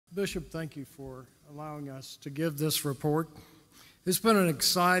Bishop, thank you for allowing us to give this report. It's been an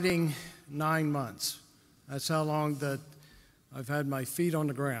exciting 9 months. That's how long that I've had my feet on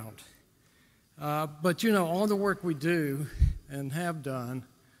the ground. But you know, all the work we do and have done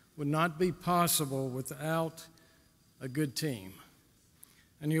would not be possible without a good team.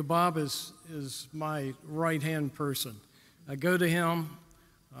 And you, Bob, is my right-hand person. I go to him.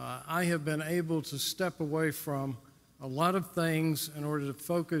 I have been able to step away from a lot of things in order to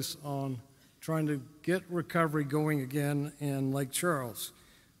focus on trying to get recovery going again in Lake Charles.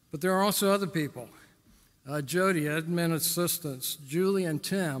 But there are also other people. Jody, admin assistants, Julie and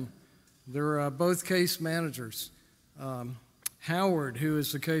Tim, they're both case managers. Howard, who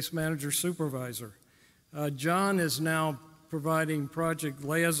is the case manager supervisor. John is now providing project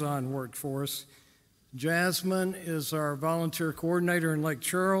liaison work for us. Jasmine is our volunteer coordinator in Lake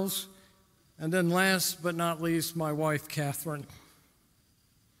Charles. And then last but not least, my wife, Catherine.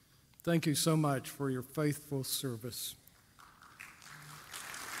 Thank you so much for your faithful service.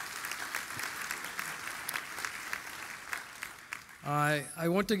 I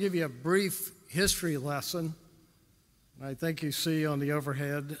want to give you a brief history lesson. I think you see on the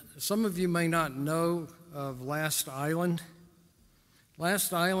overhead. Some of you may not know of Last Island.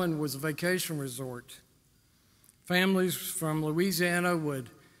 Last Island was a vacation resort. Families from Louisiana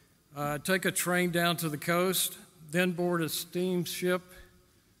would take a train down to the coast, then board a steamship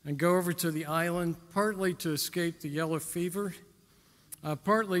and go over to the island, partly to escape the yellow fever,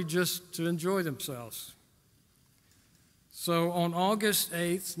 partly just to enjoy themselves. So on August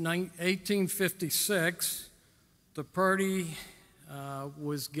 8th, 1856, the party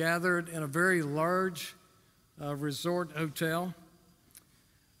was gathered in a very large resort hotel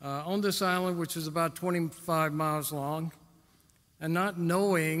on this island, which is about 25 miles long, and not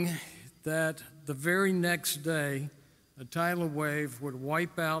knowing that the very next day, a tidal wave would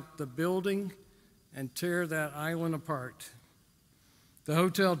wipe out the building and tear that island apart. The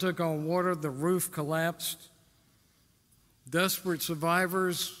hotel took on water, the roof collapsed. Desperate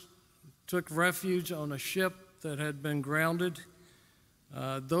survivors took refuge on a ship that had been grounded.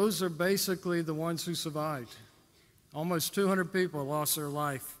 Those are basically the ones who survived. Almost 200 people lost their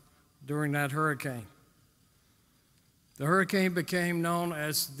life during that hurricane. The hurricane became known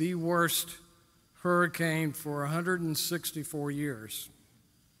as the worst hurricane for 164 years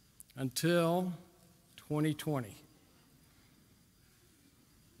until 2020.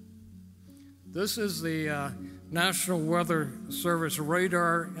 This is the National Weather Service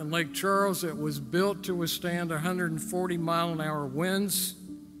radar in Lake Charles. It was built to withstand 140-mile-an-hour winds.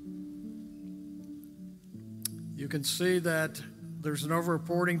 You can see that there's an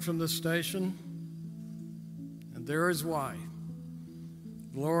overreporting from this station, and there is why.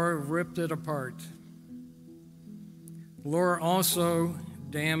 Laura ripped it apart. Laura also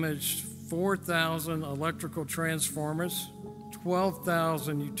damaged 4,000 electrical transformers,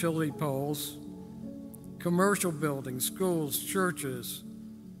 12,000 utility poles, commercial buildings, schools, churches.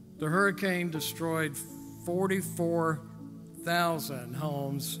 The hurricane destroyed 44,000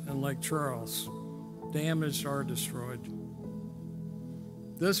 homes in Lake Charles. Damaged or destroyed.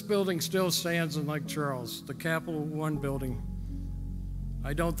 This building still stands in Lake Charles, the Capital One building.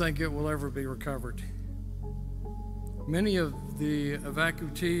 I don't think it will ever be recovered. Many of the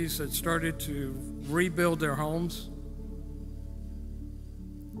evacuees had started to rebuild their homes,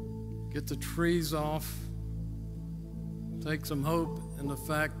 get the trees off, take some hope in the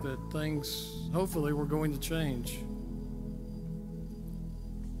fact that things hopefully were going to change.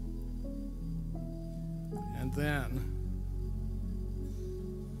 And then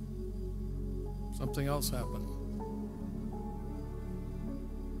something else happened.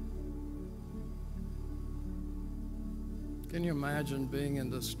 Can you imagine being in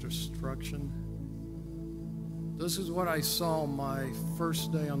this destruction? This is what I saw my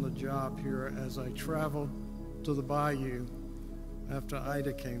first day on the job here as I traveled to the bayou after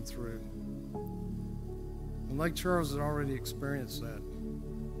Ida came through. And Lake Charles had already experienced that.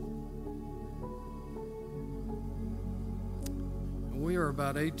 And we are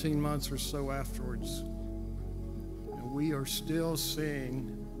about 18 months or so afterwards, and we are still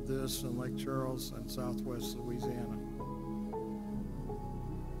seeing this in Lake Charles and Southwest Louisiana.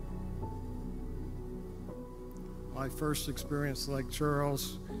 My first experience in Lake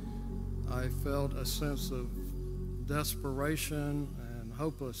Charles, I felt a sense of desperation and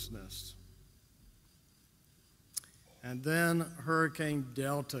hopelessness. And then Hurricane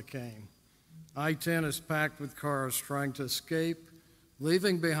Delta came. I-10 is packed with cars trying to escape,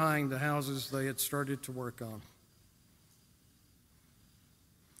 leaving behind the houses they had started to work on.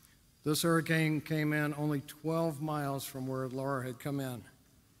 This hurricane came in only 12 miles from where Laura had come in.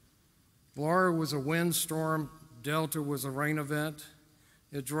 Laura was a windstorm. Delta was a rain event.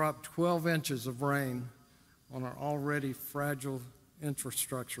 It dropped 12 inches of rain on our already fragile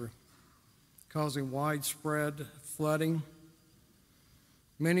infrastructure, causing widespread flooding.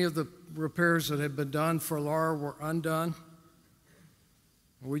 Many of the repairs that had been done for Laura were undone.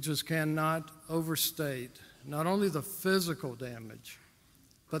 We just cannot overstate not only the physical damage,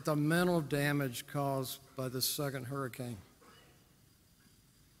 but the mental damage caused by this second hurricane.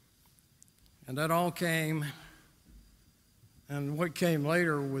 And that all came, and what came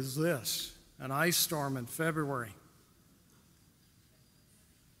later was this, an ice storm in February.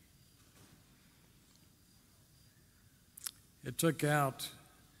 It took out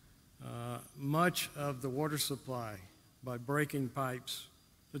much of the water supply by breaking pipes.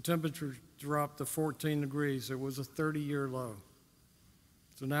 The temperature dropped to 14 degrees. It was a 30-year low.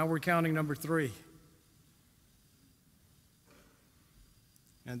 So now we're counting number 3.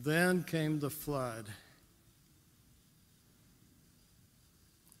 And then came the flood.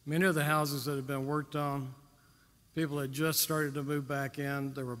 Many of the houses that had been worked on, people had just started to move back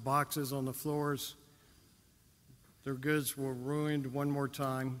in. There were boxes on the floors. Their goods were ruined one more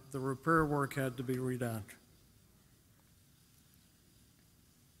time. The repair work had to be redone.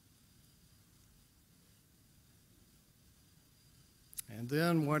 And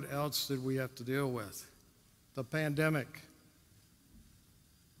then what else did we have to deal with? The pandemic.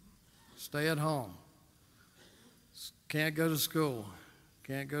 Stay at home. Can't go to school.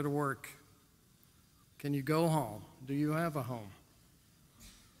 Can't go to work. Can you go home? Do you have a home?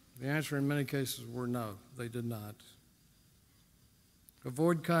 The answer in many cases were no, they did not.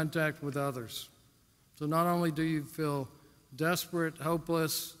 Avoid contact with others. So not only do you feel desperate,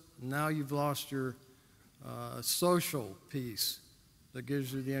 hopeless, now you've lost your social peace that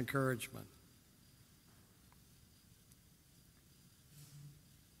gives you the encouragement.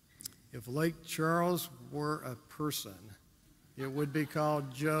 If Lake Charles were a person, it would be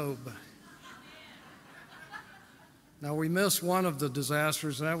called Job. Now, we missed one of the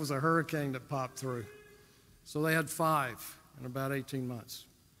disasters, and that was a hurricane that popped through. So they had 5 in about 18 months.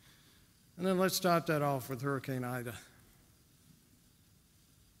 And then let's top that off with Hurricane Ida.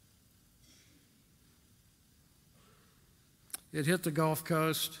 It hit the Gulf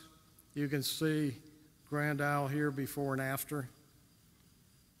Coast. You can see Grand Isle here before and after.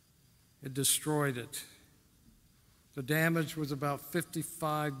 It destroyed it. The damage was about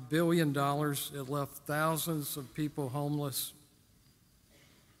 $55 billion. It left thousands of people homeless.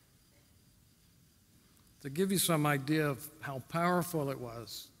 To give you some idea of how powerful it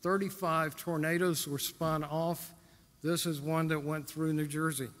was, 35 tornadoes were spun off. This is one that went through New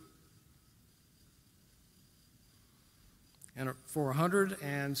Jersey. And for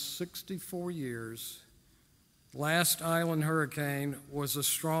 164 years, last island hurricane was the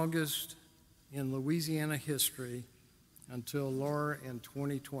strongest in Louisiana history until Laura in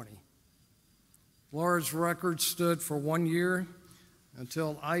 2020. Laura's record stood for 1 year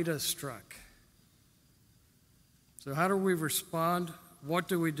until Ida struck. So how do we respond? What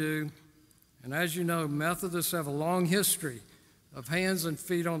do we do? And as you know, Methodists have a long history of hands and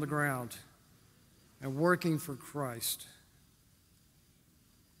feet on the ground and working for Christ.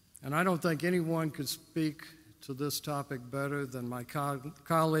 And I don't think anyone could speak to this topic better than my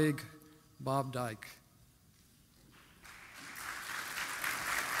colleague, Bob Dyke.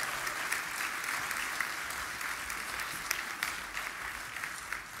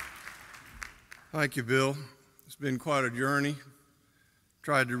 Thank you, Bill. It's been quite a journey.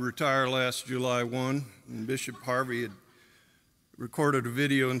 Tried to retire last July 1, and Bishop Harvey had recorded a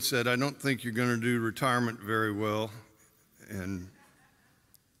video and said, "I don't think you're going to do retirement very well." And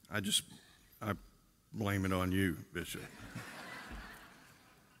I blame it on you, Bishop.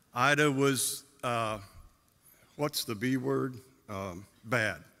 Ida was, what's the B word?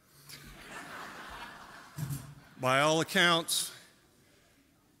 Bad. By all accounts.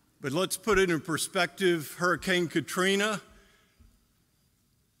 But let's put it in perspective. Hurricane Katrina,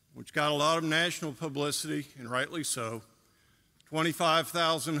 which got a lot of national publicity, and rightly so,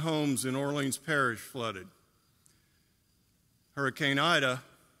 25,000 homes in Orleans Parish flooded. Hurricane Ida,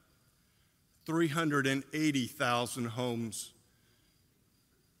 380,000 homes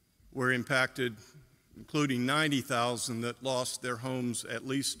were impacted, including 90,000 that lost their homes at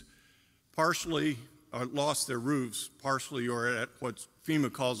least partially, or lost their roofs partially or at what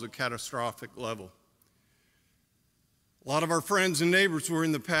FEMA calls a catastrophic level. A lot of our friends and neighbors were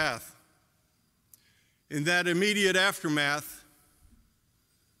in the path. In that immediate aftermath,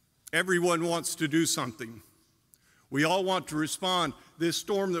 everyone wants to do something. We all want to respond. This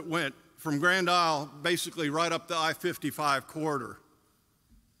storm that went from Grand Isle basically right up the I-55 corridor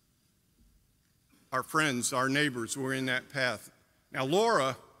our friends, our neighbors were in that path. Now,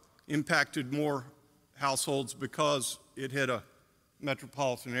 Laura impacted more households because it hit a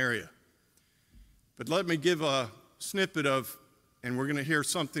metropolitan area. But let me give a snippet of, and we're going to hear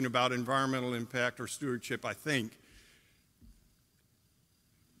something about environmental impact or stewardship, I think.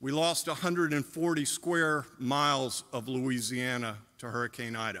 We lost 140 square miles of Louisiana to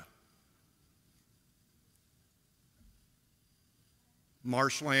Hurricane Ida.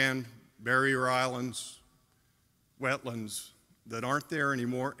 Marshland, barrier islands, wetlands that aren't there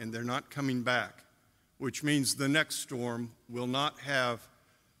anymore, and they're not coming back, which means the next storm will not have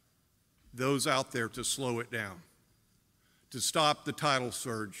those out there to slow it down, to stop the tidal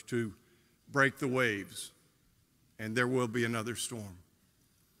surge, to break the waves, and there will be another storm.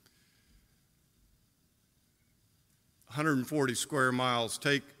 140 square miles.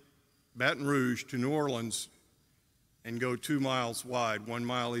 Take Baton Rouge to New Orleans and go 2 miles wide, 1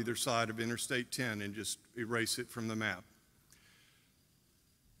 mile either side of Interstate 10, and just erase it from the map.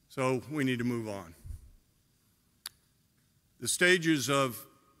 So we need to move on. The stages of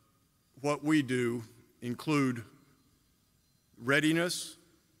what we do include readiness,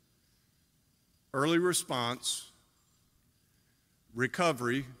 early response,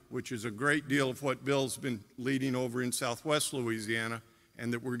 recovery, which is a great deal of what Bill's been leading over in Southwest Louisiana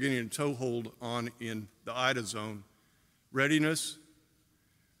and that we're getting a toehold on in the Ida zone. Readiness,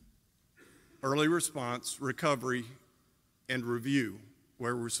 early response, recovery, and review,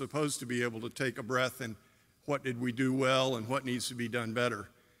 where we're supposed to be able to take a breath and what did we do well and what needs to be done better.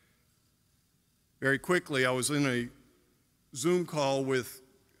 Very quickly, I was in a Zoom call with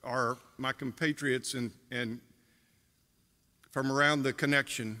my compatriots and from around the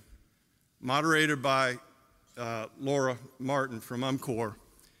connection, moderated by Laura Martin from UMCOR.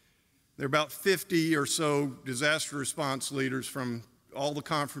 There are about 50 or so disaster response leaders from all the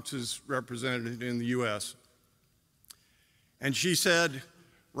conferences represented in the U.S. And she said,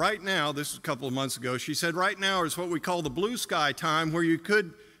 right now, this is a couple of months ago, she said, right now is what we call the blue sky time, where you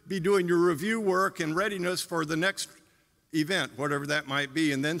could be doing your review work and readiness for the next event, whatever that might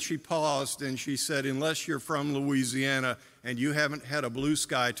be. And then she paused and she said, unless you're from Louisiana and you haven't had a blue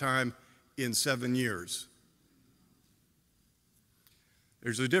sky time in 7 years.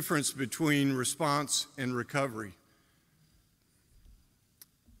 There's a difference between response and recovery.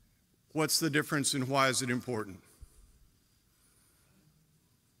 What's the difference and why is it important?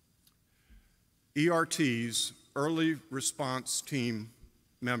 ERTs, early response team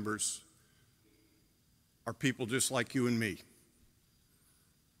members, are people just like you and me.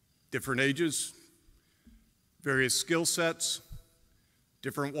 Different ages, various skill sets,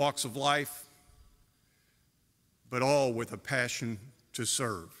 different walks of life, but all with a passion to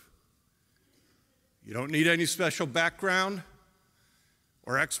serve. You don't need any special background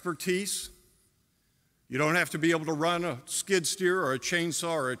or expertise. You don't have to be able to run a skid steer or a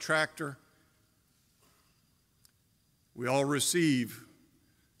chainsaw or a tractor. We all receive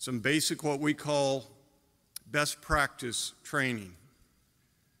some basic, what we call best practice training.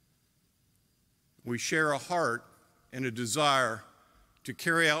 We share a heart and a desire to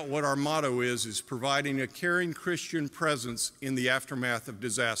carry out what our motto is providing a caring Christian presence in the aftermath of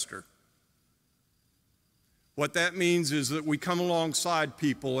disaster. What that means is that we come alongside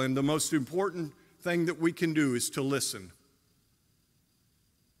people, and the most important thing that we can do is to listen.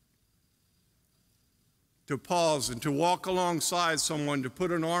 To pause and to walk alongside someone, to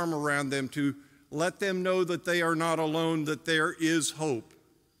put an arm around them, to let them know that they are not alone, that there is hope.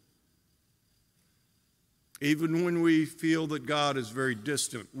 Even when we feel that God is very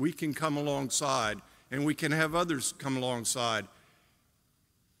distant, we can come alongside and we can have others come alongside.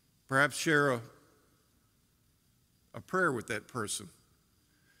 Perhaps share a prayer with that person.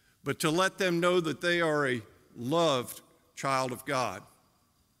 But to let them know that they are a loved child of God.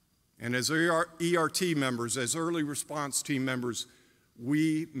 And as ERT members, as early response team members,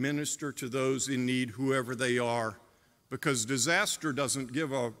 we minister to those in need, whoever they are, because disaster doesn't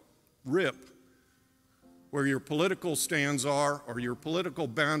give a rip where your political stands are, or your political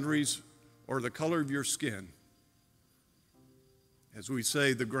boundaries, or the color of your skin. As we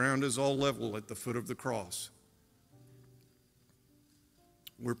say, the ground is all level at the foot of the cross.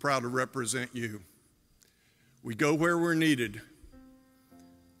 We're proud to represent you. We go where we're needed,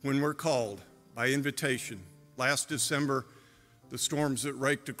 when we're called, by invitation. Last December, the storms that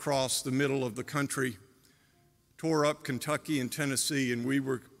raked across the middle of the country tore up Kentucky and Tennessee, and we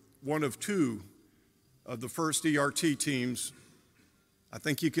were one of two of the first ERT teams. I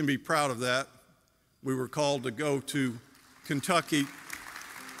think you can be proud of that. We were called to go to Kentucky.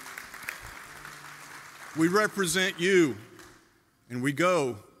 We represent you, and we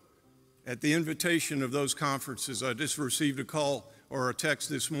go At the invitation of those conferences, I just received a call or a text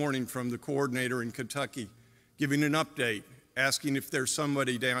this morning from the coordinator in Kentucky giving an update, asking if there's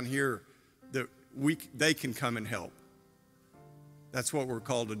somebody down here that they can come and help. That's what we're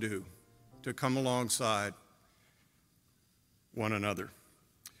called to do, to come alongside one another.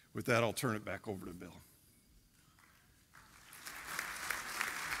 With that, I'll turn it back over to Bill.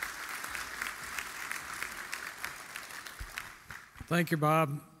 Thank you,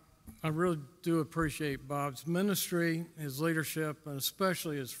 Bob. I really do appreciate Bob's ministry, his leadership, and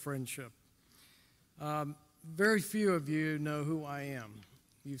especially his friendship. Very few of you know who I am.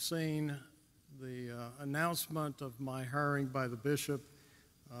 You've seen the announcement of my hiring by the bishop.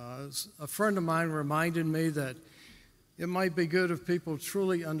 A friend of mine reminded me that it might be good if people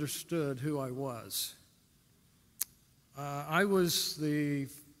truly understood who I was. I was the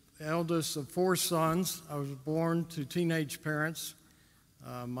eldest of 4 sons. I was born to teenage parents.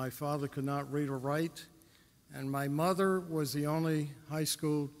 My father could not read or write, and my mother was the only high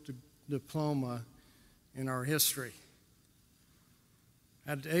school diploma in our history.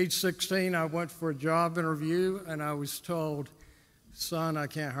 At age 16, I went for a job interview, and I was told, "Son, I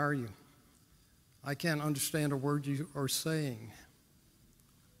can't hire you. I can't understand a word you are saying."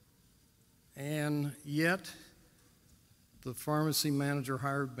 And yet, the pharmacy manager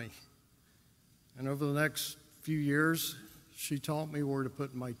hired me. And over the next few years, she taught me where to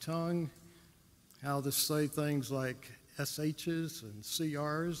put my tongue, how to say things like SHs and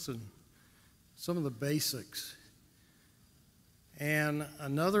CRs and some of the basics. And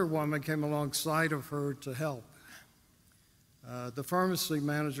another woman came alongside of her to help. The pharmacy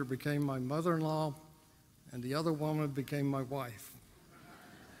manager became my mother-in-law, and the other woman became my wife.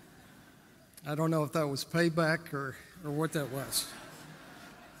 I don't know if that was payback or what that was.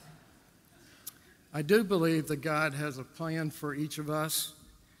 I do believe that God has a plan for each of us.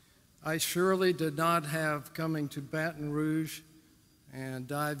 I surely did not have coming to Baton Rouge and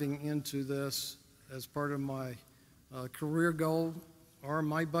diving into this as part of my career goal or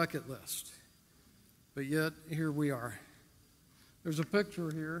my bucket list. But yet, here we are. There's a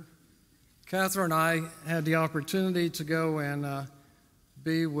picture here. Catherine and I had the opportunity to go and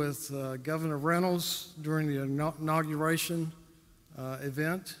be with Governor Reynolds during the inauguration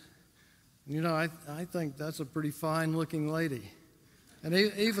event. You know, I think that's a pretty fine-looking lady. And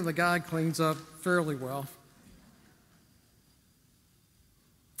even the guy cleans up fairly well.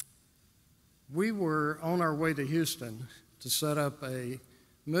 We were on our way to Houston to set up a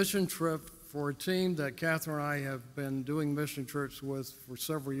mission trip for a team that Catherine and I have been doing mission trips with for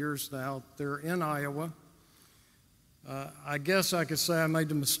several years now. They're in Iowa. I guess I could say I made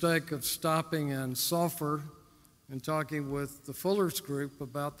the mistake of stopping in Sulphur and talking with the Fuller's group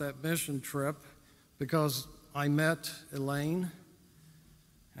about that mission trip because I met Elaine,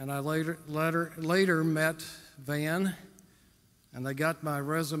 and I later met Van, and they got my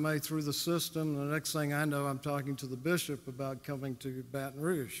resume through the system. The next thing I know, I'm talking to the bishop about coming to Baton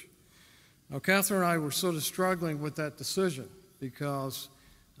Rouge. Now, Catherine and I were sort of struggling with that decision because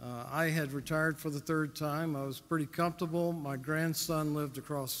I had retired for the 3rd time. I was pretty comfortable. My grandson lived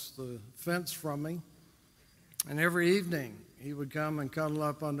across the fence from me. And every evening, he would come and cuddle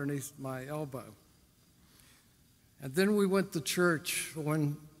up underneath my elbow. And then we went to church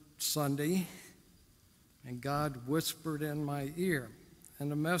one Sunday, and God whispered in my ear.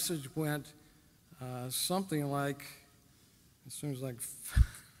 And the message went something like, as soon as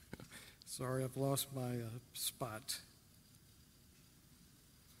sorry, I've lost my spot.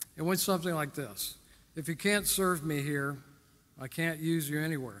 It went something like this: if you can't serve me here, I can't use you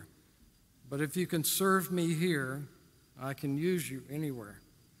anywhere. But if you can serve me here, I can use you anywhere.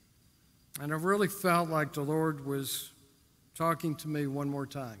 And I really felt like the Lord was talking to me one more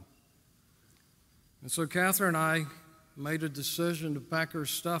time. And so Catherine and I made a decision to pack her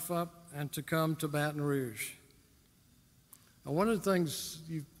stuff up and to come to Baton Rouge. Now, one of the things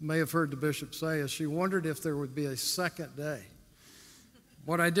you may have heard the bishop say is she wondered if there would be a second day.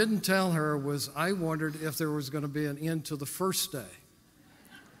 What I didn't tell her was I wondered if there was going to be an end to the first day.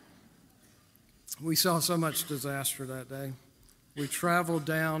 We saw so much disaster that day. We traveled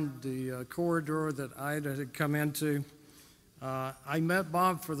down the corridor that Ida had come into. I met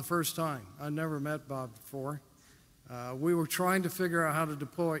Bob for the first time. I'd never met Bob before. We were trying to figure out how to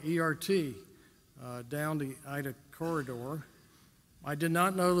deploy ERT down the Ida corridor. I did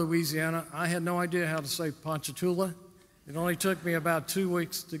not know Louisiana. I had no idea how to say Ponchatoula. It only took me about 2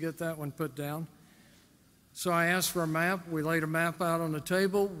 weeks to get that one put down. So I asked for a map. We laid a map out on the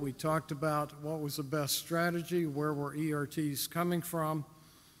table. We talked about what was the best strategy, where were ERTs coming from,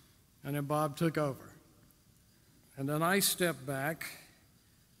 and then Bob took over. And then I stepped back,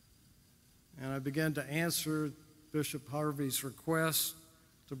 and I began to answer Bishop Harvey's request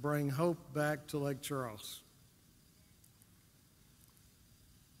to bring hope back to Lake Charles.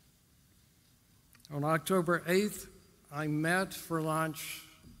 On October 8th, I met for lunch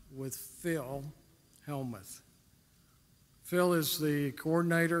with Phil Helmuth. Phil is the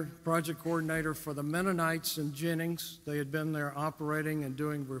project coordinator for the Mennonites in Jennings. They had been there operating and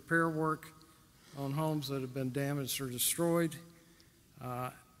doing repair work on homes that had been damaged or destroyed.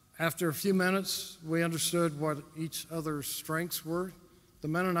 After a few minutes, we understood what each other's strengths were. The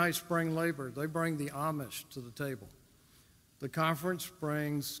Mennonites bring labor. They bring the Amish to the table. The conference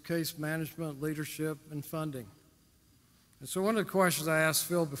brings case management, leadership, and funding. And so one of the questions I asked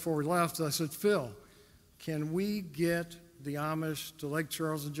Phil before we left, I said, Phil, can we get the Amish to Lake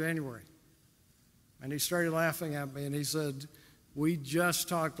Charles in January? And he started laughing at me, and he said, we just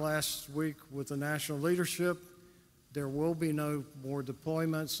talked last week with the national leadership. There will be no more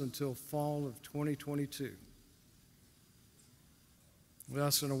deployments until fall of 2022.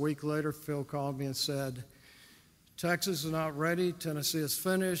 Less than a week later, Phil called me and said, Texas is not ready. Tennessee is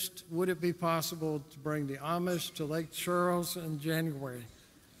finished. Would it be possible to bring the Amish to Lake Charles in January?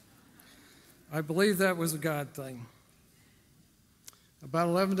 I believe that was a God thing. About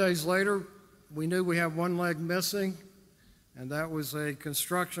 11 days later, we knew we had one leg missing, and that was a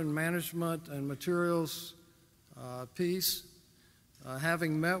construction management and materials piece.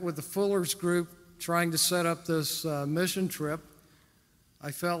 Having met with the Fuller's group trying to set up this mission trip, I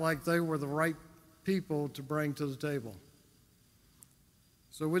felt like they were the right people to bring to the table.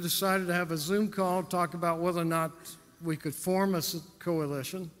 So we decided to have a Zoom call, talk about whether or not we could form a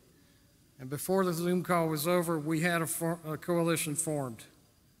coalition. And before the Zoom call was over, we had a coalition formed.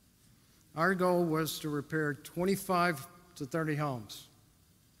 Our goal was to repair 25 to 30 homes.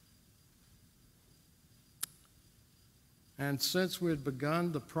 And since we had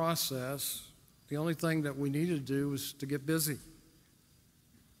begun the process, the only thing that we needed to do was to get busy.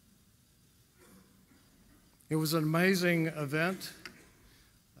 It was an amazing event.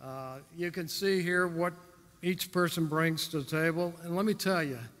 You can see here what each person brings to the table. And let me tell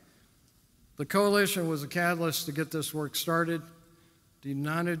you, the coalition was a catalyst to get this work started. The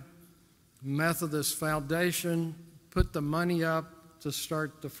United Methodist Foundation put the money up to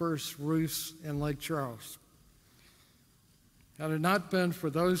start the first roofs in Lake Charles. Had it not been for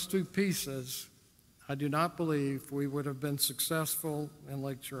those two pieces, I do not believe we would have been successful in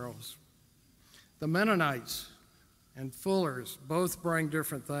Lake Charles. The Mennonites and Fullers both bring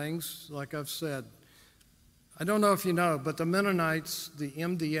different things, like I've said. I don't know if you know, but the Mennonites, the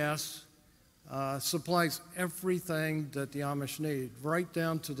MDS, supplies everything that the Amish need, right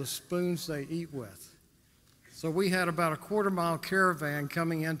down to the spoons they eat with. So we had about a quarter-mile caravan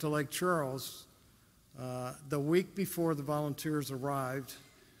coming into Lake Charles the week before the volunteers arrived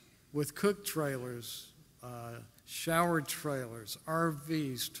with cook trailers, shower trailers,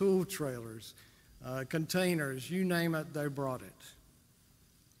 RVs, tool trailers, containers, you name it, they brought it.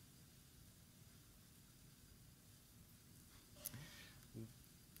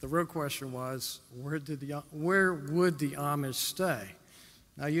 The real question was, where would the Amish stay?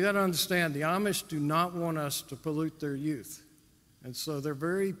 Now you got to understand, the Amish do not want us to pollute their youth. And so they're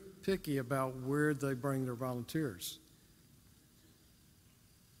very picky about where they bring their volunteers.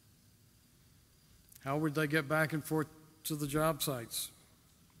 How would they get back and forth to the job sites?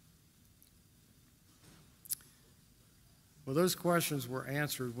 Well, those questions were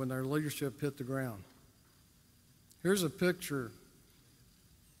answered when their leadership hit the ground. Here's a picture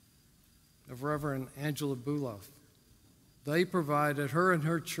of Reverend Angela Buloff. They provided, her and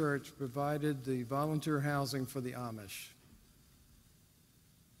her church provided the volunteer housing for the Amish.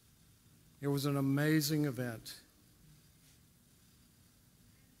 It was an amazing event.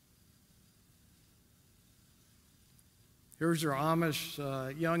 Here's your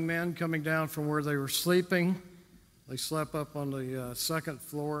Amish young men coming down from where they were sleeping. They slept up on the second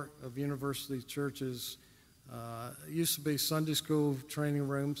floor of University Church's. It used to be Sunday school training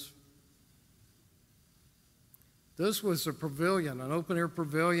rooms. This was a pavilion, an open-air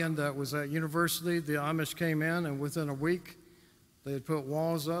pavilion that was at University. The Amish came in, and within a week, they had put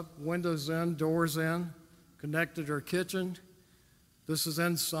walls up, windows in, doors in, connected their kitchen. This is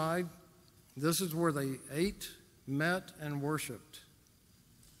inside. This is where they ate, met, and worshiped.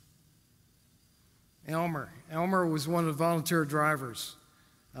 Elmer was one of the volunteer drivers.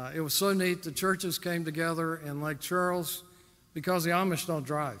 It was so neat. The churches came together in Lake Charles because the Amish don't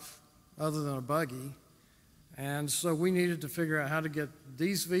drive other than a buggy. And so we needed to figure out how to get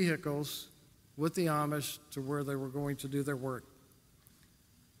these vehicles with the Amish to where they were going to do their work.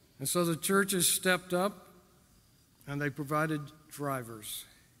 And so the churches stepped up and they provided drivers.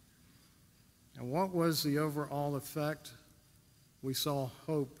 And what was the overall effect? We saw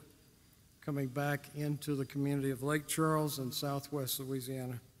hope coming back into the community of Lake Charles and Southwest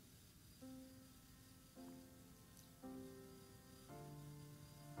Louisiana.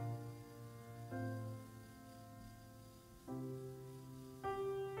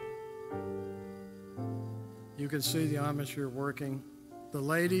 You can see the Amish here working. The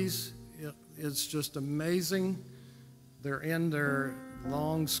ladies, it's just amazing. They're in their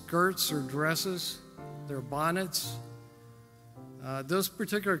long skirts or dresses, their bonnets. This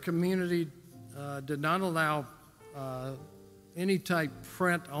particular community did not allow any type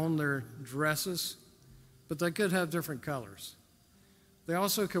print on their dresses, but they could have different colors. They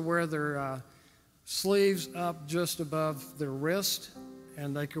also could wear their sleeves up just above their wrist,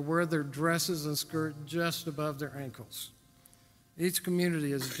 and they could wear their dresses and skirt just above their ankles. Each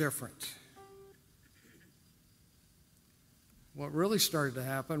community is different. What really started to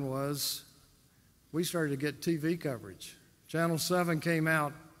happen was we started to get TV coverage. Channel 7 came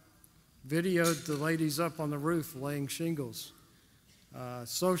out, videoed the ladies up on the roof laying shingles.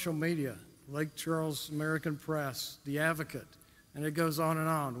 Social media, Lake Charles American Press, The Advocate, and it goes on and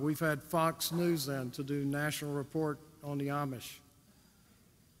on. We've had Fox News then to do national report on the Amish.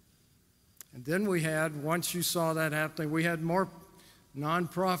 And then we had, once you saw that happening, we had more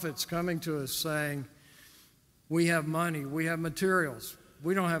nonprofits coming to us saying, we have money, we have materials,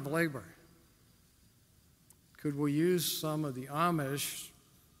 we don't have labor. Could we use some of the Amish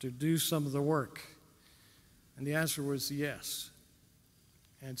to do some of the work? And the answer was yes.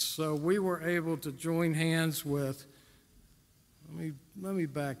 And so we were able to join hands with, let me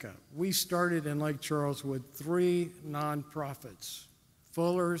back up. We started in Lake Charles with 3 nonprofits,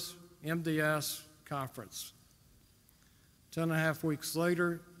 Fuller's, MDS, Conference. 10.5 weeks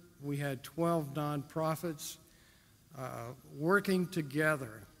later, we had 12 nonprofits working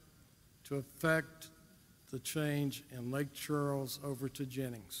together to affect the change in Lake Charles over to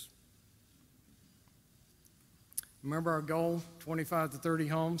Jennings. Remember our goal, 25 to 30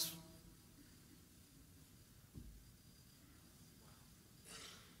 homes?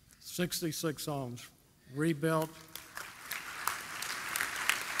 $66 homes rebuilt.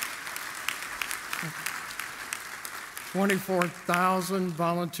 24,000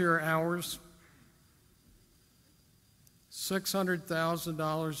 volunteer hours,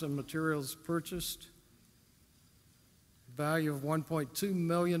 $600,000 in materials purchased, value of $1.2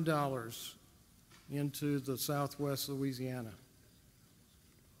 million into the Southwest Louisiana.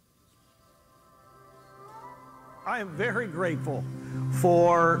 I am very grateful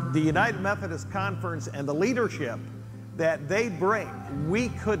for the United Methodist Conference and the leadership that they bring. We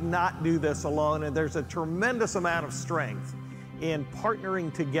could not do this alone, and there's a tremendous amount of strength in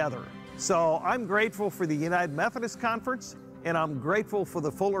partnering together. So I'm grateful for the United Methodist Conference, and I'm grateful for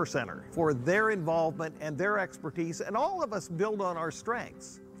the Fuller Center for their involvement and their expertise, and all of us build on our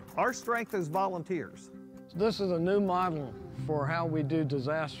strengths. Our strength is volunteers. This is a new model for how we do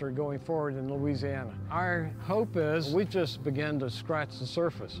disaster going forward in Louisiana. Our hope is we just begin to scratch the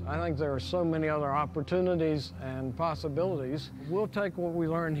surface. I think there are so many other opportunities and possibilities. We'll take what we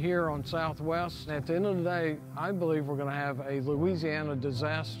learned here on Southwest. At the end of the day, I believe we're going to have a Louisiana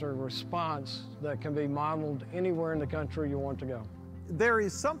disaster response that can be modeled anywhere in the country you want to go. There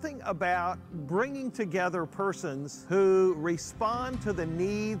is something about bringing together persons who respond to the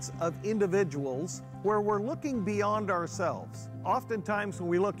needs of individuals where we're looking beyond ourselves. Oftentimes when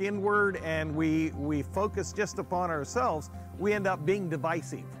we look inward and we focus just upon ourselves, we end up being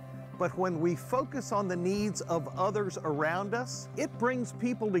divisive. But when we focus on the needs of others around us, it brings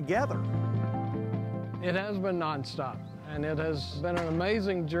people together. It has been nonstop, and it has been an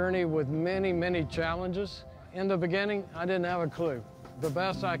amazing journey with many, many challenges. In the beginning, I didn't have a clue. The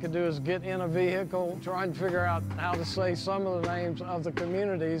best I could do is get in a vehicle, try and figure out how to say some of the names of the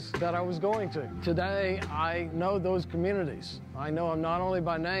communities that I was going to. Today, I know those communities. I know them not only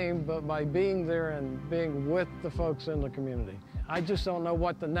by name, but by being there and being with the folks in the community. I just don't know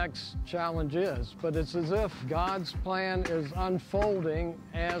what the next challenge is, but it's as if God's plan is unfolding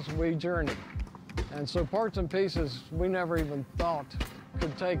as we journey. And so parts and pieces we never even thought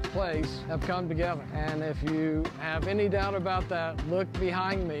could take place have come together. And if you have any doubt about that, look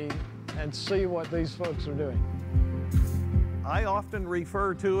behind me and see what these folks are doing. I often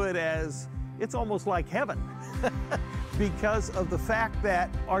refer to it as it's almost like heaven because of the fact that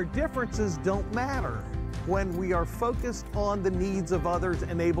our differences don't matter when we are focused on the needs of others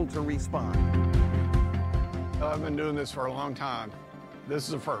and able to respond. I've been doing this for a long time. This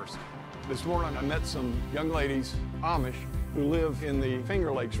is a first. This morning I met some young ladies, Amish, who live in the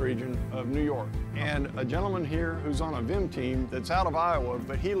Finger Lakes region of New York, and a gentleman here who's on a VIM team that's out of Iowa,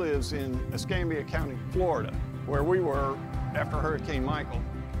 but he lives in Escambia County, Florida, where we were after Hurricane Michael.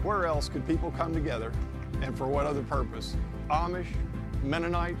 Where else could people come together, and for what other purpose? Amish,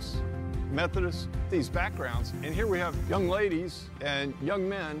 Mennonites, Methodists, these backgrounds. And here we have young ladies and young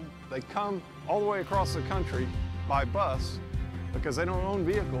men. They come all the way across the country by bus because they don't own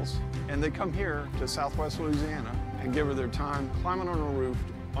vehicles, and they come here to Southwest Louisiana and give her their time climbing on a roof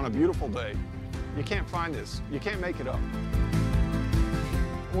on a beautiful day. You can't find this. You can't make it up.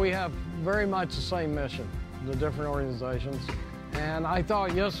 We have very much the same mission, the different organizations. And I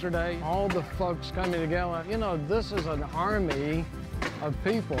thought yesterday, all the folks coming together, you know, this is an army of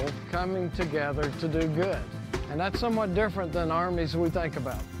people coming together to do good. And that's somewhat different than armies we think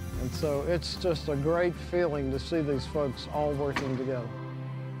about. And so it's just a great feeling to see these folks all working together.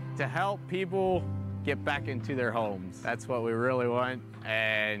 To help people get back into their homes. That's what we really want,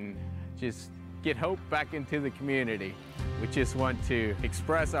 and just get hope back into the community. We just want to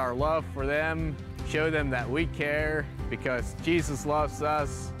express our love for them, show them that we care because Jesus loves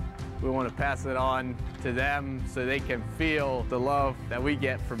us. We want to pass it on to them so they can feel the love that we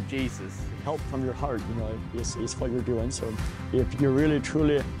get from Jesus. Help from your heart, you know, is what you're doing. So if you're really,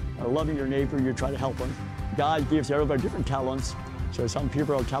 truly loving your neighbor, you try to help them. God gives everybody different talents. So some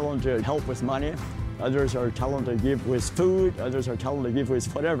people are talented to help with money. Others are talented to give with food. Others are talented to give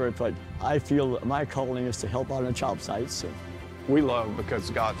with whatever. But I feel my calling is to help out on job sites. So. We love because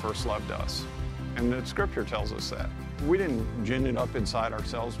God first loved us. And the scripture tells us that. We didn't gin it up inside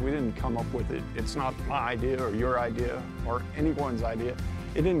ourselves. We didn't come up with it. It's not my idea or your idea or anyone's idea.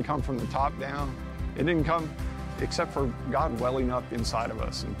 It didn't come from the top down. It didn't come except for God welling up inside of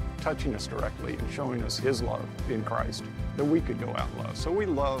us and touching us directly and showing us His love in Christ that we could go out and love. So we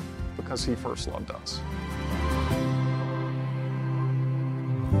love because He first loved us.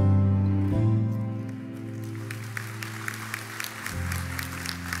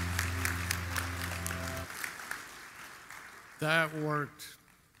 That worked.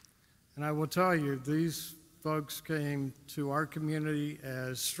 And I will tell you, these folks came to our community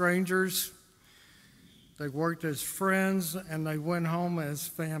as strangers. They worked as friends, and they went home as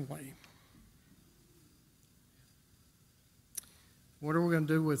family. What are we going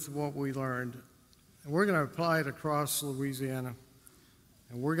to do with what we learned? And we're going to apply it across Louisiana,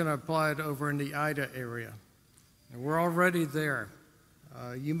 and we're going to apply it over in the Ida area. And we're already there.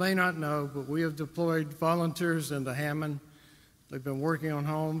 You may not know, but we have deployed volunteers into Hammond. They've been working on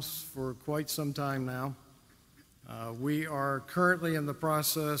homes for quite some time now. We are currently in the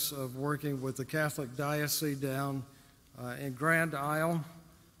process of working with the Catholic Diocese down in Grand Isle,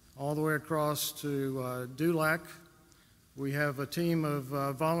 all the way across to Dulac. We have a team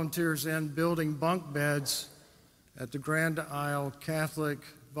of volunteers in building bunk beds at the Grand Isle Catholic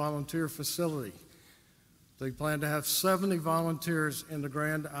Volunteer Facility. They plan to have 70 volunteers in the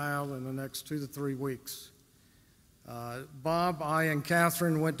Grand Isle in the next 2 to 3 weeks. Bob, I, and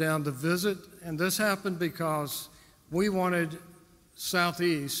Catherine went down to visit, and this happened because we wanted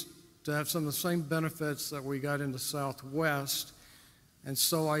Southeast to have some of the same benefits that we got in the Southwest. And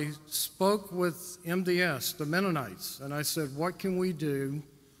so I spoke with MDS, the Mennonites, and I said, what can we do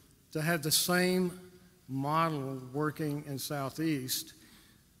to have the same model working in Southeast?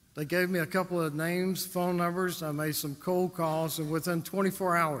 They gave me a couple of names, phone numbers. I made some cold calls, and within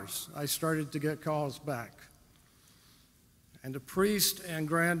 24 hours, I started to get calls back. And the priest in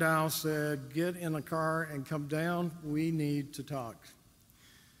Grand Isle said, get in a car and come down. We need to talk.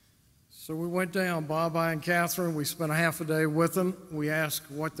 So we went down, Bob, I, and Catherine. We spent a half a day with them. We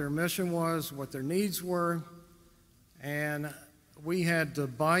asked what their mission was, what their needs were. And we had the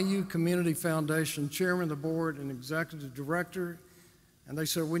Bayou Community Foundation chairman of the board and executive director. And they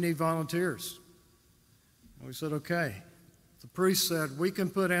said, we need volunteers. And we said, okay. The priest said, we can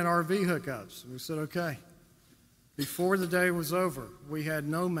put in RV hookups. And we said, okay. Before the day was over, we had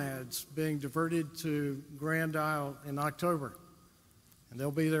nomads being diverted to Grand Isle in October. And they'll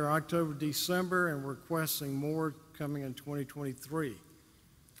be there October, December, and we're requesting more coming in 2023.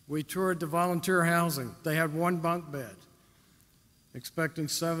 We toured the volunteer housing. They had one bunk bed, expecting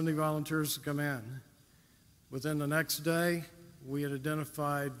 70 volunteers to come in. Within the next day, we had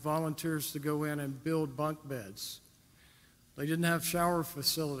identified volunteers to go in and build bunk beds. They didn't have shower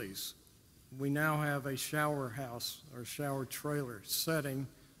facilities. We now have a shower house or shower trailer setting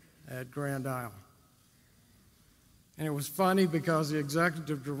at Grand Isle. And it was funny because the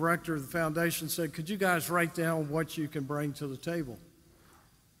executive director of the foundation said, could you guys write down what you can bring to the table?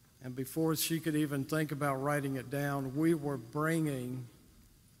 And before she could even think about writing it down, we were bringing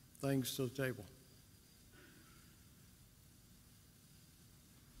things to the table.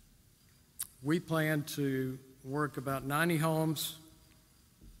 we plan to work about 90 homes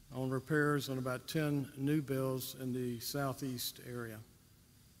on repairs and about 10 new builds in the southeast area.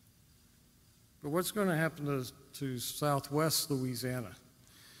 But what's going to happen to southwest Louisiana?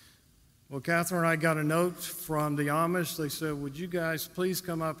 Well, Catherine and I got a note from the Amish. They said, would you guys please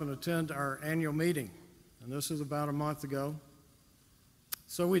come up and attend our annual meeting? And this is about a month ago.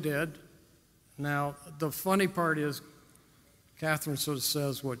 So we did. Now, the funny part is, Catherine sort of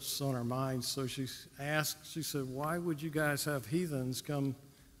says what's on her mind. So she said, why would you guys have heathens come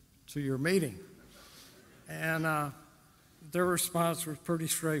to your meeting? And their response was pretty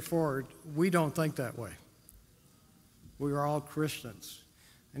straightforward. We don't think that way. We are all Christians.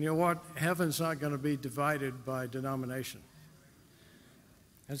 And you know what? Heaven's not going to be divided by denomination.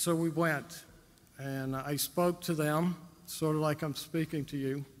 And so we went, and I spoke to them, sort of like I'm speaking to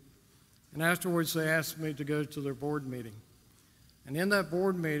you. And afterwards, they asked me to go to their board meeting. And in that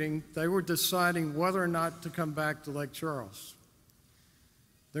board meeting, they were deciding whether or not to come back to Lake Charles.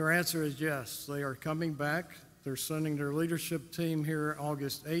 Their answer is yes. They are coming back. They're sending their leadership team here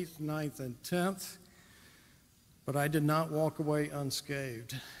August 8th, 9th, and 10th. But I did not walk away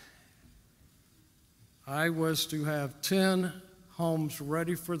unscathed. I was to have 10 homes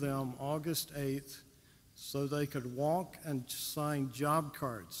ready for them August 8th so they could walk and sign job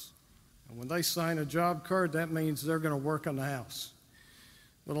cards. And when they sign a job card, that means they're going to work on the house.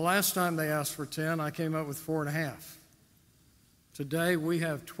 Well, the last time they asked for 10, I came up with 4.5. Today, we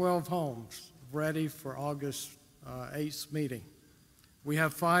have 12 homes ready for August 8th meeting. We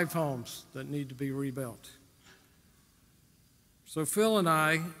have 5 homes that need to be rebuilt. So Phil and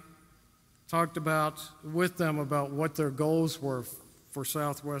I talked with them about what their goals were for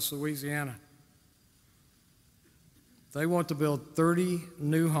Southwest Louisiana. They want to build 30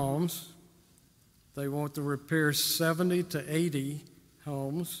 new homes. They want to repair 70 to 80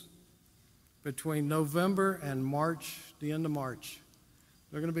 homes between November and March, the end of March.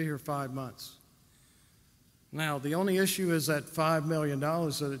 They're going to be here 5 months. Now, the only issue is that $5 million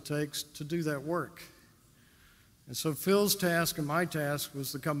that it takes to do that work. And so Phil's task and my task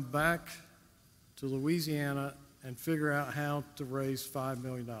was to come back to Louisiana and figure out how to raise $5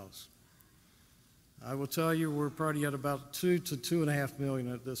 million. I will tell you we're probably at about $2 to $2.5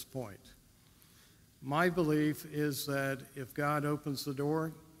 million at this point. My belief is that if God opens the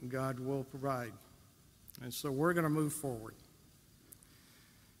door, God will provide. And so we're going to move forward.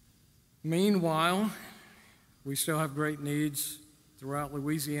 Meanwhile, we still have great needs throughout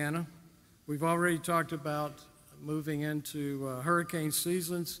Louisiana. We've already talked about moving into hurricane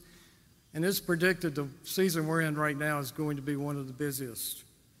seasons, and it's predicted the season we're in right now is going to be one of the busiest.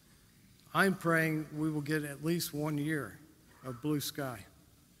 I'm praying we will get at least 1 year of blue sky.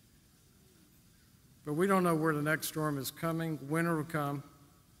 But we don't know where the next storm is coming, when it will come.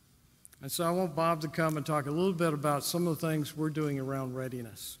 And so I want Bob to come and talk a little bit about some of the things we're doing around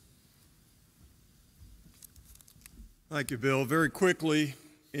readiness. Thank you, Bill. Very quickly,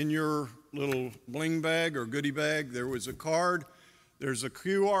 in your little bling bag or goodie bag, there was a card. There's a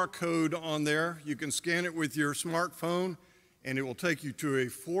QR code on there. You can scan it with your smartphone, and it will take you to a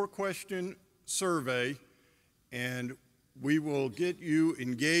 4-question survey, and we will get you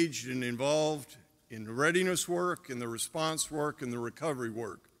engaged and involved in the readiness work, in the response work, and the recovery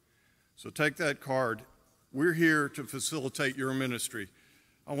work. So take that card. We're here to facilitate your ministry.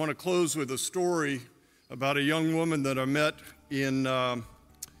 I want to close with a story about a young woman that I met in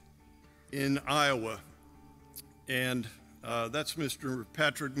Iowa. And that's Mr.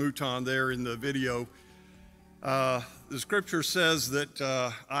 Patrick Mouton there in the video. The scripture says that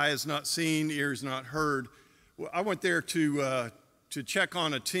eye has not seen, ear has not heard. Well, I went there to check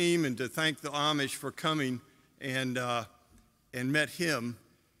on a team and to thank the Amish for coming and met him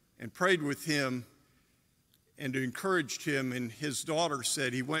and prayed with him and encouraged him. And his daughter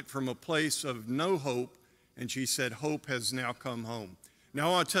said he went from a place of no hope, and she said, hope has now come home. Now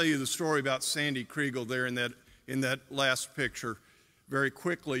I want to tell you the story about Sandy Kriegel there in that last picture. Very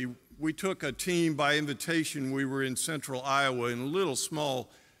quickly, we took a team by invitation. We were in central Iowa in a little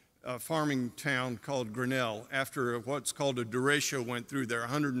small farming town called Grinnell after what's called a derecho went through there.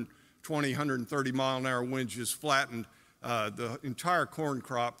 120, 130 mile an hour winds just flattened the entire corn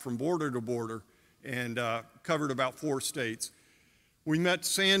crop from border to border and covered about 4 states. We met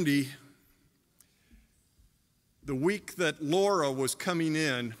Sandy the week that Laura was coming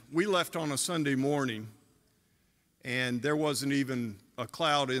in. We left on a Sunday morning, and there wasn't even a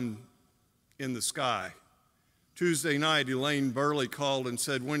cloud in the sky. Tuesday night, Elaine Burley called and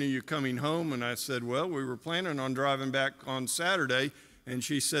said, when are you coming home? And I said, well, we were planning on driving back on Saturday. And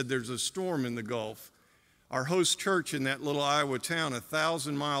she said, there's a storm in the Gulf. Our host church in that little Iowa town,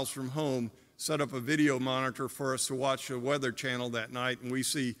 1,000 miles from home, set up a video monitor for us to watch the Weather Channel that night, and we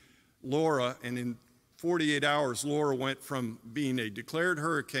see Laura, and in 48 hours, Laura went from being a declared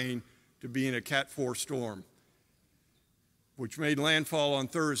hurricane to being a Cat 4 storm, which made landfall on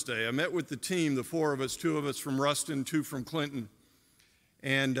Thursday. I met with the team, the four of us, two of us from Ruston, two from Clinton,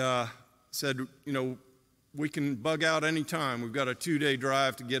 and said, you know, we can bug out anytime. We've got a 2-day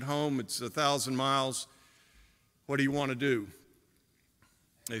drive to get home. It's 1,000 miles. What do you want to do?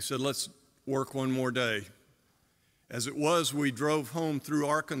 They said, let's work one more day. As it was, we drove home through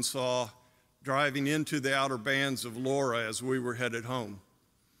Arkansas, driving into the outer bands of Laura as we were headed home.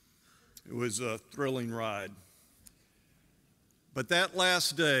 It was a thrilling ride. But that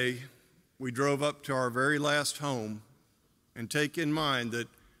last day, we drove up to our very last home, and take in mind that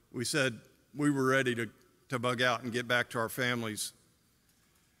we said we were ready to bug out and get back to our families.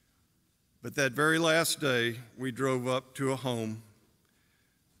 But that very last day, we drove up to a home,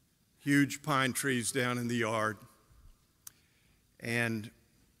 huge pine trees down in the yard, and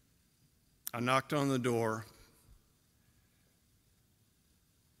I knocked on the door,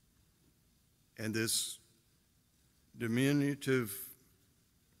 and this diminutive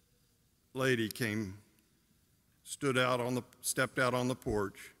lady stepped out on the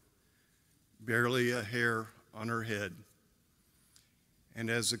porch, barely a hair on her head.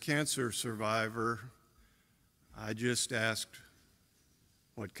 And as a cancer survivor, I just asked,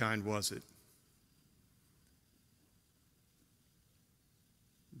 what kind was it?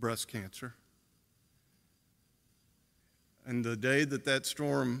 Breast cancer. And the day that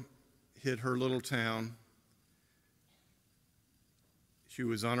storm hit her little town, she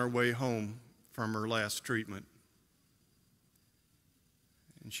was on her way home from her last treatment.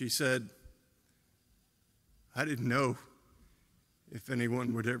 And she said, I didn't know if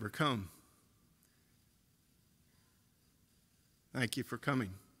anyone would ever come. Thank you for coming.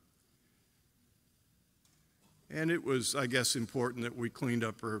 And it was, I guess, important that we cleaned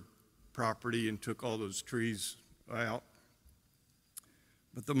up her property and took all those trees out.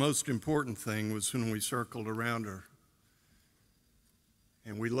 But the most important thing was when we circled around her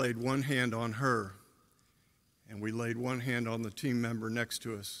and we laid one hand on her and we laid one hand on the team member next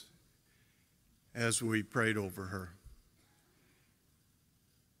to us as we prayed over her.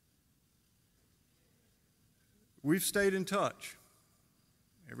 We've stayed in touch.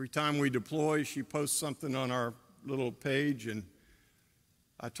 Every time we deploy, she posts something on our little page, and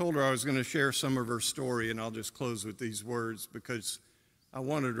I told her I was going to share some of her story, and I'll just close with these words because I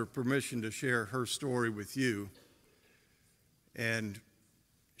wanted her permission to share her story with you. And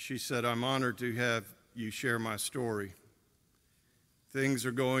she said, I'm honored to have you share my story. Things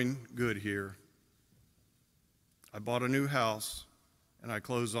are going good here. I bought a new house, and I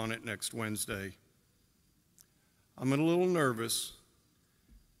close on it next Wednesday. I'm a little nervous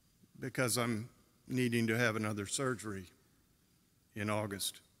because I'm needing to have another surgery in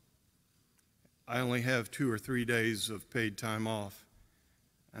August. I only have 2 or 3 days of paid time off,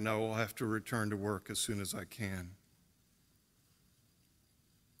 and I will have to return to work as soon as I can.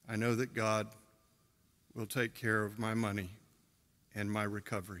 I know that God will take care of my money and my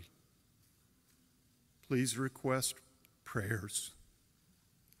recovery. Please request prayers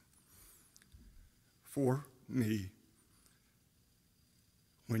for me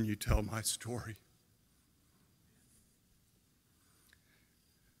when you tell my story.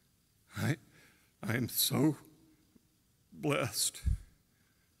 I am so blessed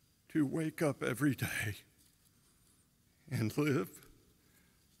to wake up every day and live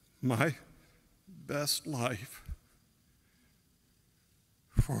my best life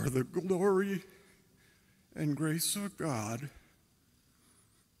for the glory and grace of God.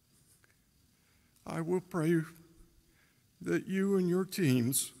 I will pray that you and your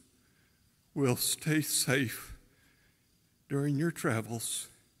teams will stay safe during your travels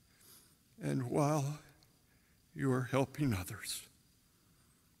and while you are helping others.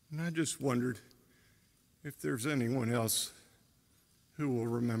 And I just wondered if there's anyone else who will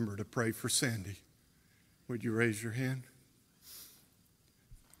remember to pray for Sandy. Would you raise your hand?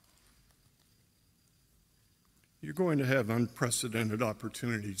 You're going to have unprecedented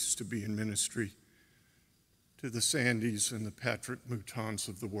opportunities to be in ministry to the Sandys and the Patrick Moutons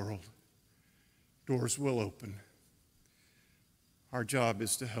of the world. Doors will open. Our job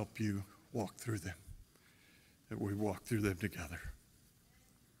is to help you walk through them, that we walk through them together.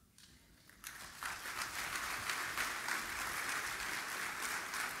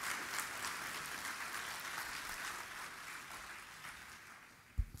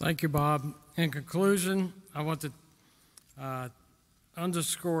 Thank you, Bob. In conclusion, I want to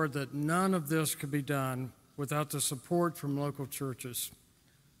underscore that none of this could be done without the support from local churches.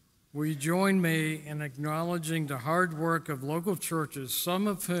 Will you join me in acknowledging the hard work of local churches, some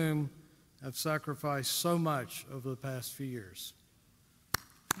of whom have sacrificed so much over the past few years?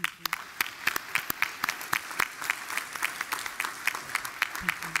 Thank you.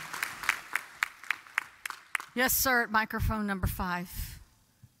 Thank you. Yes, sir, at microphone number 5.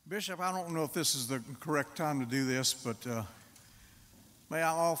 Bishop, I don't know if this is the correct time to do this, but may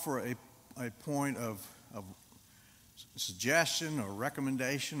I offer a point of suggestion or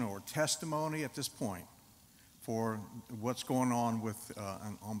recommendation or testimony at this point for what's going on with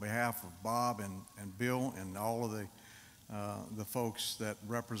on behalf of Bob and Bill and all of the folks that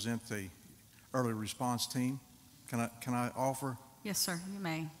represent the early response team. Can I offer? Yes, sir, you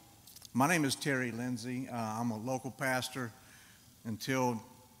may. My name is Terry Lindsay. I'm a local pastor until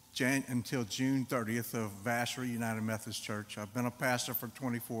June 30th of Vacherie United Methodist Church. I've been a pastor for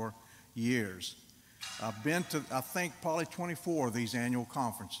 24 years. I've been to, I think, probably 24 of these annual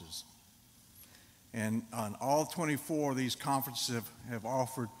conferences. And on all 24 of these conferences have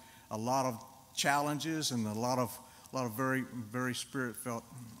offered a lot of challenges and a lot of very, very spirit-felt.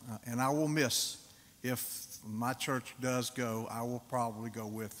 And I will miss, if my church does go, I will probably go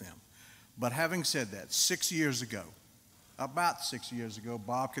with them. But having said that, 6 years ago, about 6 years ago,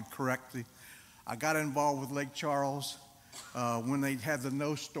 Bob could correct me, I got involved with Lake Charles when they had the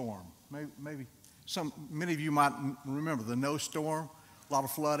no storm. Maybe many of you might remember the no storm, a lot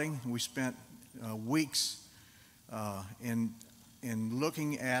of flooding. We spent weeks in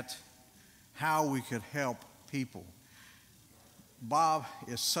looking at how we could help people. Bob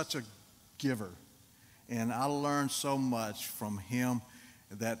is such a giver, and I learned so much from him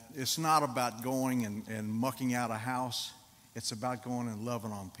that it's not about going and mucking out a house. It's about going and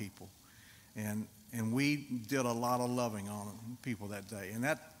loving on people. And we did a lot of loving on people that day. And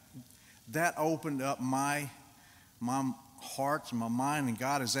that opened up my heart and my mind, and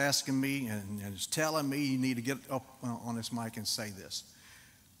God is asking me and is telling me, you need to get up on this mic and say this.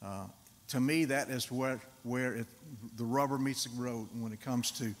 To me, that is where the rubber meets the road when it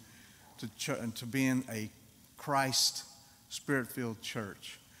comes to being a Christ Spirit-filled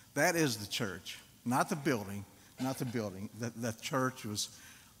church. That is the church, not the building, not the building. The church was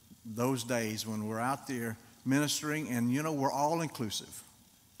those days when we're out there ministering, and you know, we're all inclusive.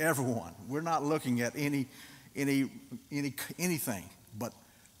 Everyone. We're not looking at anything, but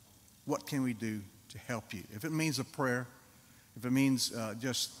what can we do to help you? If it means a prayer, if it means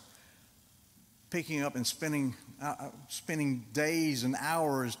just picking up and spending days and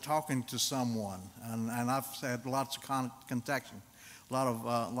hours talking to someone, and I've had lots of contact, a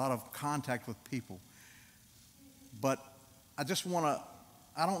lot of contact with people. But I just want to,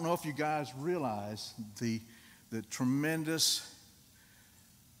 I don't know if you guys realize the tremendous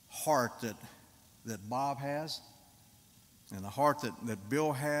heart that Bob has, and the heart that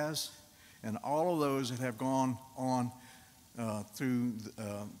Bill has, and all of those that have gone on through.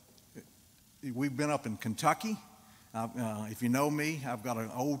 We've been up in Kentucky. If you know me, I've got an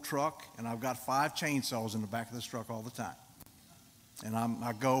old truck, and I've got 5 chainsaws in the back of this truck all the time. And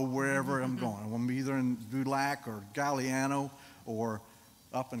I go wherever I'm going. I'm either in Dulac or Galliano or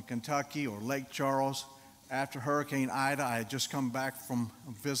up in Kentucky or Lake Charles. After Hurricane Ida, I had just come back from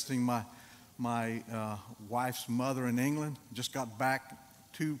visiting my wife's mother in England. Just got back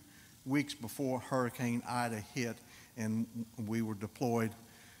 2 weeks before Hurricane Ida hit, and we were deployed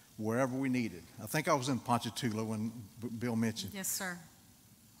wherever we needed. I think I was in Ponchatoula when Bill mentioned. Yes, sir.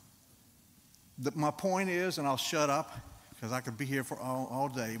 My point is, and I'll shut up because I could be here for all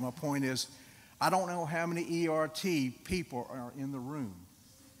day. My point is, I don't know how many ERT people are in the room,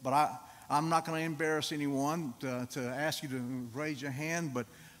 but I'm not going to embarrass anyone to ask you to raise your hand, but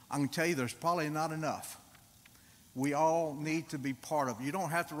I can tell you there's probably not enough. We all need to be part of it. You don't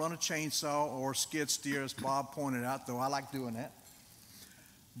have to run a chainsaw or skid steer, as Bob pointed out, though I like doing that.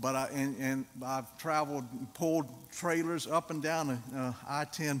 But I've traveled and pulled trailers up and down the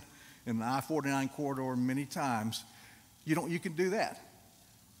I-10 and the I-49 corridor many times. You can do that.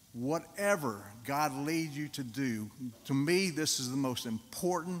 Whatever God leads you to do, to me, this is the most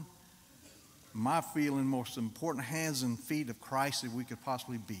important, my feeling, most important hands and feet of Christ that we could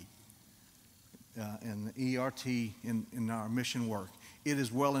possibly be in the ERT, in our mission work. It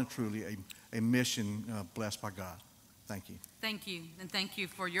is well and truly a mission blessed by God. Thank you. Thank you, and thank you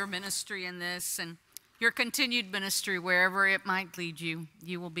for your ministry in this and your continued ministry wherever it might lead you.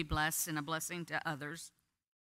 You will be blessed and a blessing to others.